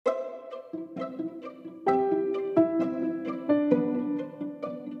This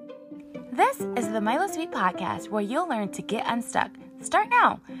is the Milo Sweet Podcast, where you'll learn to get unstuck. Start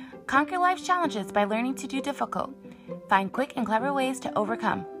now. Conquer life's challenges by learning to do difficult. Find quick and clever ways to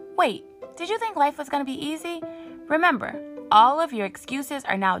overcome. Wait, did you think life was going to be easy? Remember, all of your excuses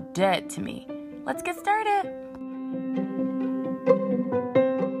are now dead to me. Let's get started.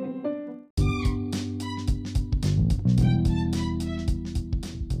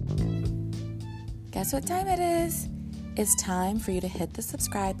 Guess what time it is? It's time for you to hit the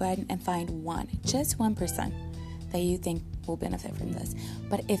subscribe button and find just 1% that you think will benefit from this.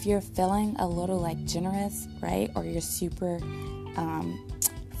 But if you're feeling a little generous, right? Or you're super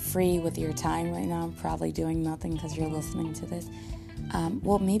free with your time right now, probably doing nothing because you're listening to this.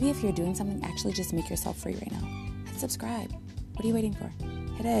 Well, maybe if you're doing something, actually just make yourself free right now. Hit subscribe. What are you waiting for?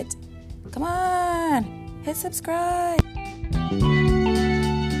 Hit it. Come on. Hit subscribe.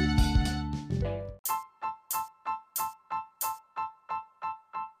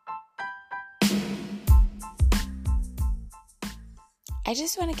 I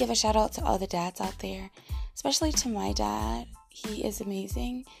just want to give a shout out to all the dads out there, especially to my dad. He is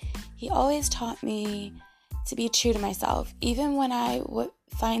amazing. He always taught me to be true to myself. Even when I would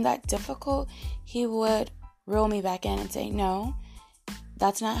find that difficult, he would reel me back in and say, no,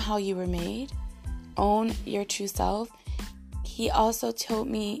 that's not how you were made. Own your true self. He also told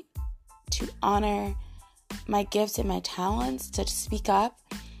me to honor my gifts and my talents, to speak up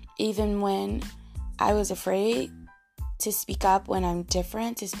even when I was afraid, to speak up when I'm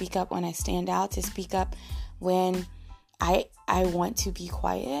different, to speak up when I stand out, to speak up when I want to be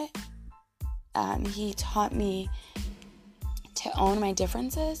quiet. He taught me to own my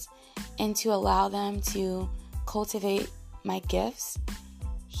differences and to allow them to cultivate my gifts.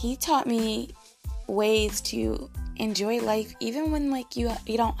 He taught me ways to enjoy life even when you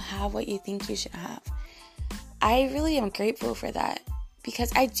don't have what you think you should have. I really am grateful for that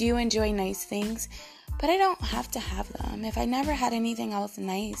because I do enjoy nice things, but I don't have to have them. If I never had anything else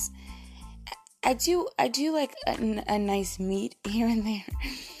nice, I do like a nice meat here and there.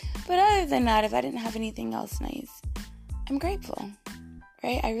 But other than that, if I didn't have anything else nice, I'm grateful,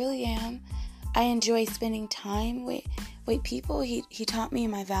 right? I really am. I enjoy spending time with people. He taught me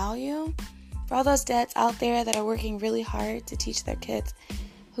my value. For all those dads out there that are working really hard to teach their kids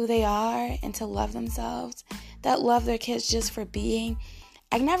who they are and to love themselves, that love their kids just for being.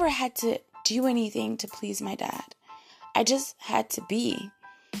 I never had to do anything to please my dad. I just had to be.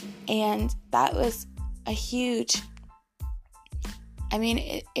 And that was a huge,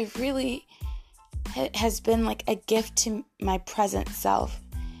 it really has been like a gift to my present self,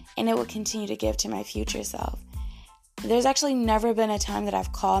 and it will continue to give to my future self. There's actually never been a time that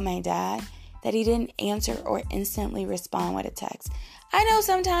I've called my dad that he didn't answer or instantly respond with a text. I know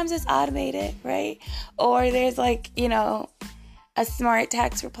sometimes it's automated, right? Or there's a smart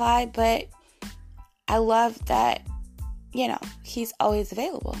text reply, but I love that, he's always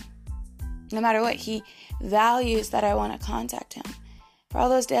available. No matter what, he values that I want to contact him. For all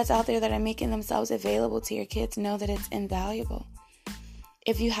those dads out there that are making themselves available to your kids, know that it's invaluable.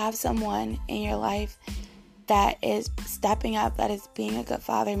 If you have someone in your life that is stepping up, that is being a good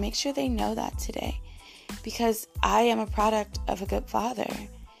father, make sure they know that today. Because I am a product of a good father.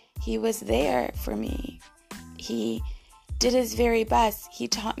 He was there for me. He did his very best. He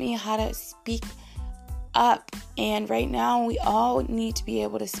taught me how to speak up. And right now, we all need to be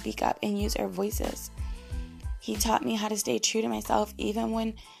able to speak up and use our voices. He taught me how to stay true to myself even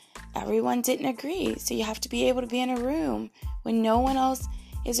when everyone didn't agree. So you have to be able to be in a room when no one else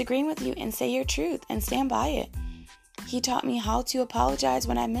is agreeing with you and say your truth and stand by it. He taught me how to apologize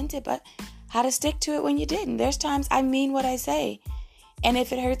when I meant it, but how to stick to it when you didn't. There's times I mean what I say. And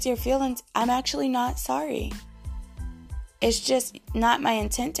if it hurts your feelings, I'm actually not sorry. It's just not my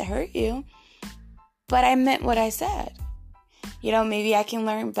intent to hurt you. But I meant what I said. Maybe I can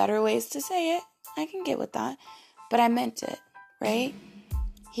learn better ways to say it. I can get with that. But I meant it, right?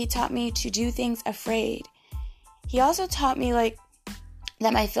 He taught me to do things afraid. He also taught me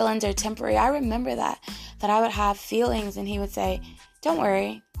that my feelings are temporary. I remember that I would have feelings and he would say, don't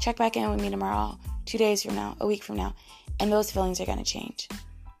worry, check back in with me tomorrow, 2 days from now, a week from now, and those feelings are going to change.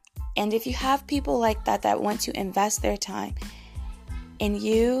 And if you have people like that want to invest their time in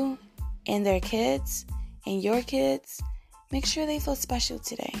you, in their kids, in your kids, make sure they feel special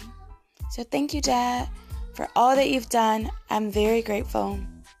today. So thank you, Dad, for all that you've done. I'm very grateful.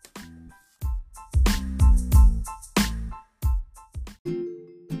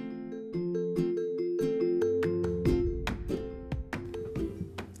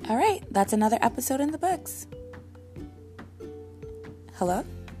 All right, that's another episode in the books. Hello?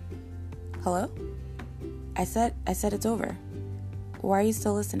 Hello? I said it's over. Why are you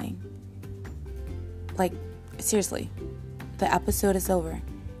still listening? Like, seriously, the episode is over.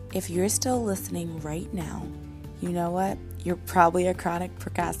 If you're still listening right now, you know what? You're probably a chronic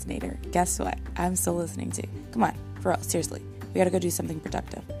procrastinator. Guess what? I'm still listening too. Come on, for real, seriously. We gotta go do something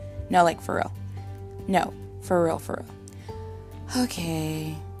productive. No, like, for real. No, for real.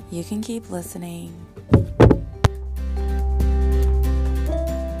 Okay, you can keep listening.